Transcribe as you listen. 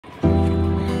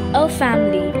our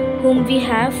family, whom we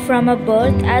have from our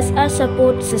birth as our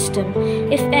support system.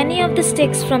 If any of the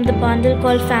sticks from the bundle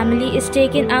called family is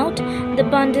taken out, the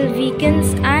bundle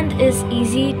weakens and is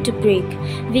easy to break.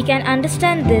 We can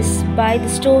understand this by the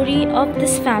story of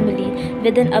this family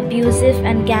with an abusive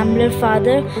and gambler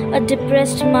father, a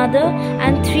depressed mother,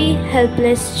 and 3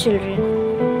 helpless children.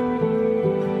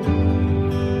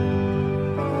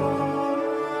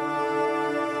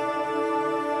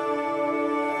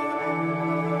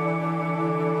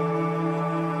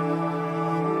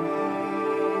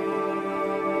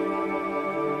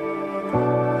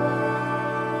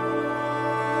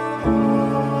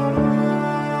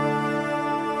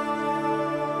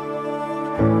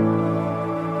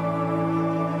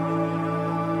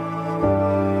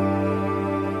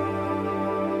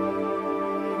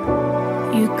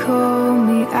 You call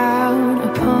me out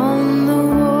upon the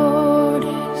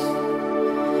waters,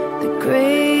 the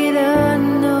great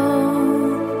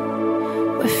unknown,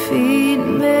 where feet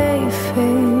may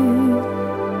fail.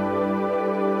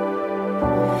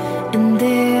 And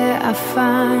there I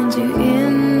find you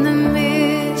in the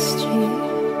mystery,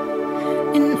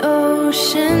 in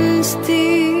oceans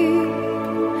deep,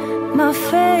 my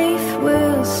faith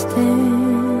will stand.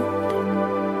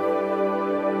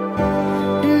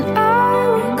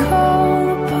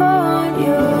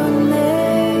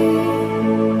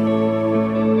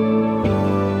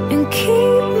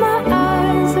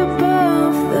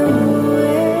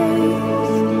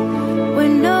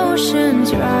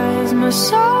 Rise, my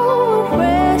soul will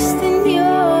rest in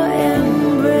your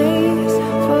embrace,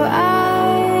 for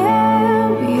I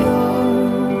am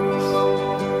yours.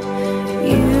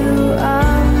 You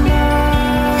are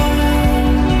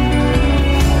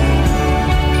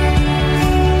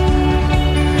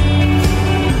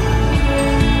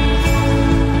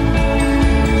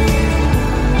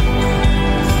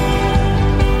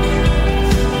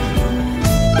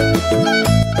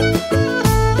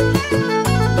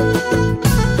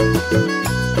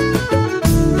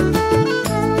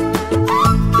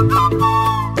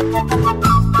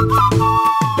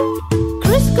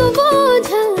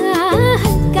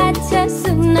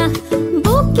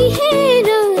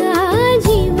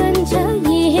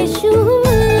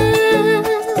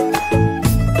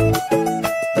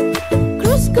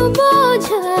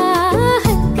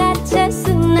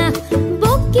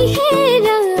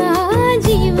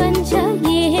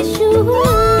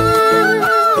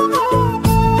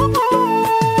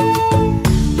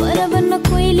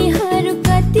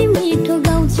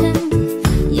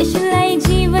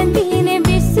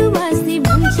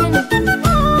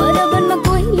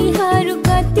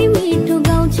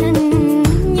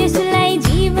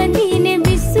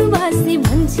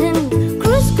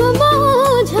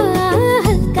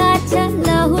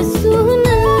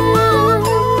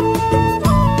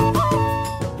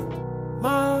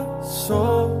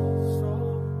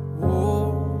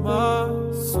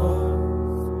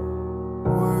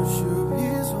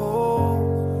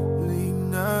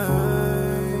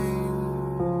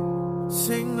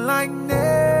like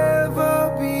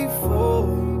never before.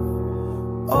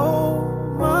 Oh,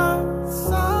 my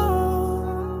soul,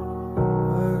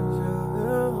 worship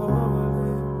the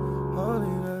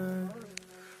holy name.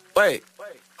 Wait,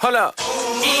 hold up.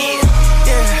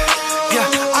 Yeah,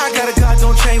 I got a God,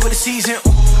 don't change with the season.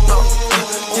 No,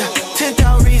 yeah,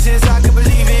 10,000 reasons I could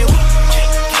believe in.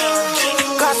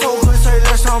 God so good, say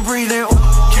less I'm breathing.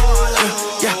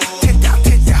 Yeah,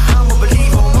 10,000, I'm a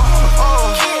believer.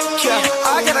 Yeah,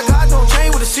 I got a God, don't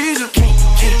change with the season.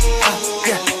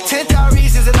 Yeah, 10,000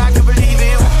 reasons that I could believe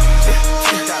in.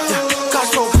 Yeah, God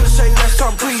so good, say less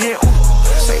I'm breathing.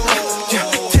 Say, yeah,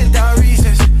 10,000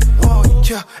 reasons. Whoa,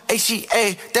 yeah,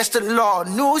 ACA, that's the law.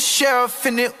 New sheriff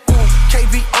in it.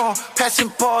 KB on,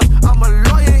 passing balls. I'm a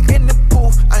lawyer in the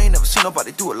booth. I ain't never seen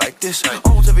nobody do it like this.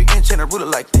 Owns every inch and I rule it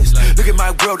like this. Look at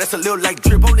my world, that's a little like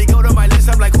drip. Only go to my list,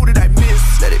 I'm like, who did I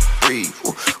miss? Let it breathe,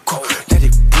 ooh, go, let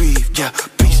it breathe. Yeah,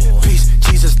 peace, peace,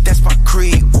 Jesus, that's my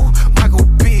creed. Ooh, Michael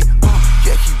B,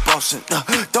 yeah, he bossing.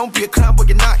 Don't be a clown, but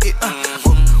you're not it.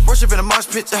 Worship in a mosh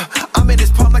pit. I'm in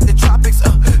this palm like the tropics.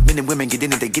 Men and women get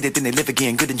in it, they get it, then they live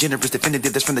again. Good and generous,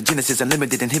 definitive, that's from the Genesis.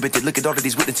 Unlimited, inhibited, look at all of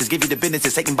these witnesses. Give you the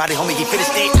businesses, Satan body, homie, he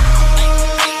finished it.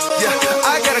 Yeah,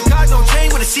 I got a God, don't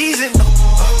change with the season.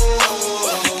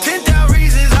 10,000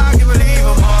 reasons I can believe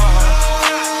them all.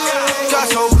 God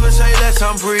so good, say less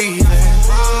I'm breathing.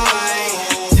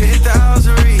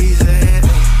 10,000 reasons.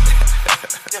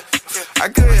 I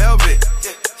couldn't help it.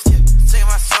 Sing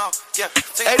my song.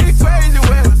 Hey, they crazy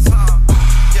with it.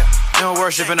 You don't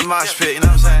worship in the mosh pit, you know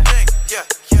what I'm saying?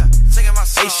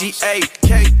 ACA,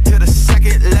 K to the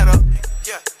second letter.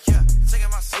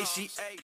 ACA.